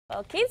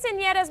Well,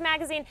 Quinceañeras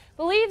Magazine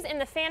believes in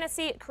the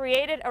fantasy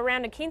created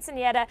around a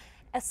quinceañera,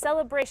 a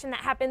celebration that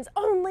happens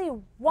only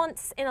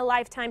once in a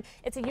lifetime.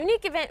 It's a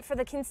unique event for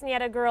the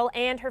quinceañera girl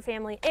and her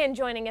family. And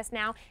joining us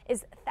now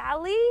is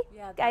Thali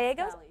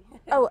Gallegos.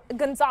 Oh,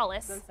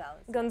 Gonzalez.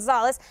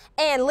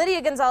 And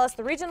Lydia Gonzalez,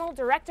 the regional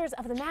directors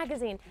of the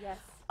magazine. Yes.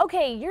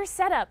 Okay, your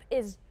setup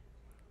is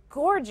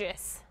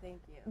gorgeous.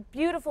 Thank you.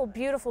 Beautiful,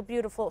 beautiful,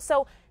 beautiful.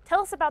 So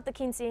tell us about the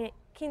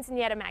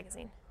Quinceañera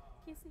Magazine.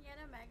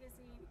 Quinceañera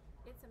Magazine,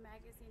 it's a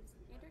magazine, it's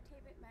an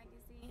entertainment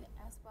magazine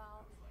as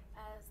well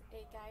as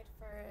a guide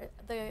for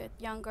the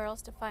young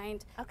girls to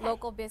find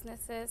local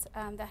businesses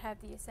that have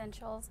the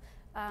essentials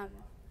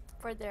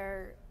for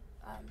their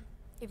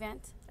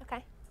event.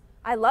 Okay.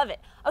 I love it.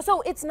 Oh,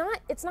 so it's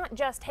not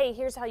just, hey,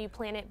 here's how you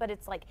plan it, but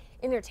it's like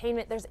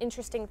entertainment. There's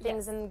interesting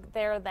things in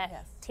there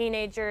that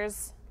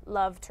teenagers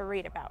love to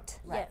read about.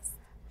 Right. Yes.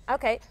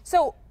 Okay.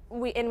 So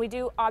we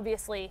do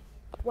obviously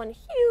one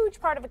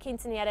huge part of a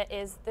quinceañera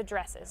is the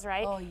dresses,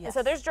 right? Oh, yes. And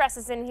so there's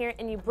dresses in here,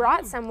 and you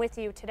brought some with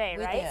you today,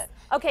 We right? did.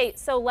 Okay,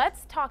 so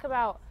let's talk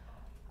about,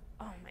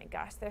 oh my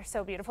gosh, they're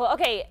so beautiful.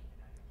 Okay,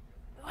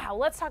 wow,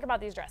 let's talk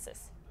about these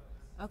dresses.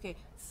 Okay,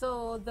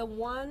 so the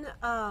one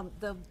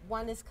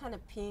is kind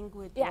of pink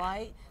with Yeah.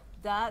 white.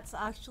 That's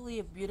actually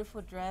a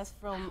beautiful dress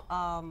from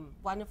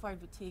one of our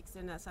boutiques,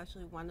 and that's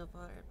actually one of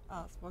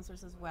our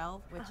sponsors as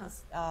well, which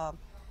is,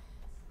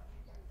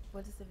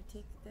 what is the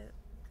boutique that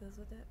goes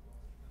with it?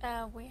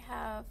 We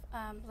have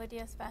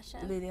Lydia's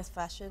Fashion. Lydia's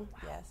Fashion,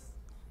 yes.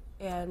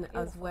 And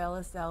as well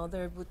as the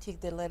other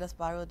boutique that let us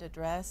borrow the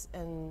dress,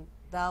 and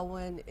that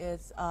one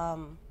is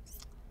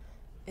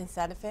in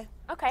Santa Fe.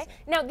 Okay,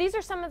 now these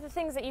are some of the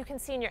things that you can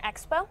see in your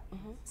expo.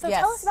 So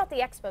Yes. tell us about the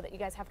expo that you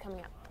guys have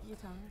coming up. You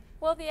tell me.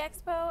 Well, the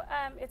expo,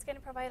 it's going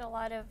to provide a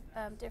lot of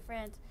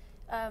different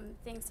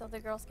things so the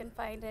girls can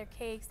find their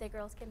cakes, the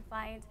girls can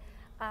find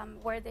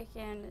where they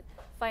can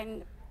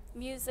find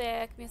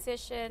music,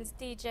 musicians,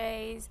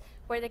 DJs,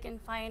 where they can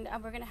find,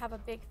 we're going to have a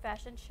big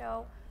fashion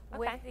show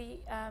with the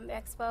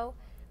expo,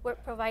 where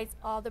it provides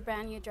all the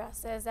brand new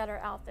dresses that are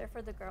out there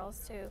for the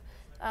girls to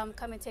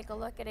come and take a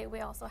look at it.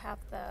 We also have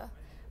the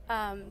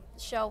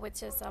show,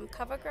 which is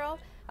CoverGirl,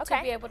 to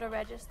be able to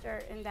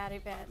register in that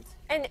event.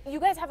 And you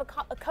guys have a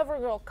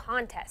CoverGirl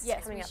contest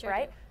coming up, sure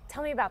right? do.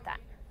 Tell me about that.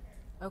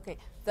 Okay,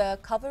 the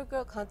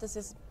CoverGirl contest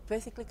is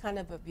basically kind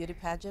of a beauty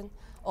pageant.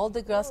 All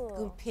the girls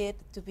compete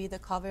to be the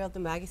cover of the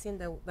magazine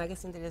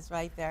that is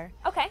right there.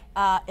 Okay.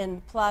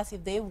 And plus,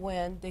 if they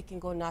win, they can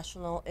go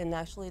national, and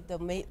actually the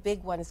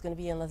big one is going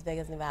to be in Las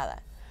Vegas,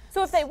 Nevada.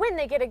 So if they win,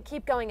 they get to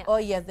keep going up. Oh,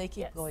 yes, they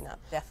keep going up,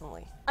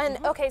 definitely.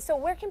 And okay, so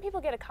where can people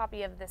get a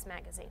copy of this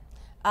magazine?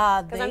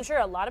 Because I'm sure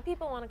a lot of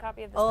people want a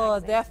copy of this magazine.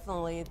 Oh,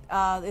 definitely.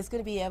 It's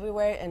going to be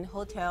everywhere, in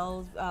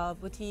hotels,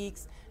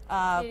 boutiques,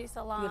 Beauty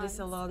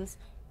salons.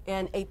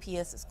 And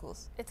APS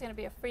schools. It's going to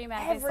be a free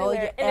magazine. Everywhere. Oh,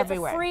 yeah, And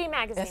everywhere. it's a free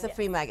magazine. It's a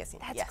free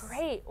magazine. That's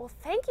great. Well,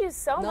 thank you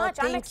so No, much.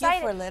 I'm thank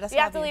excited. you for letting us You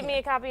have have to you leave me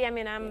here. a copy. I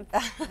mean, I'm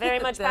very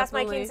much past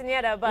my Definitely.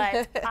 quinceañera,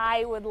 but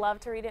I would love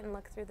to read it and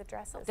look through the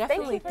dresses.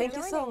 Definitely. Thank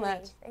you for Thank you so joining me.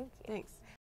 much. Thank you. Thanks.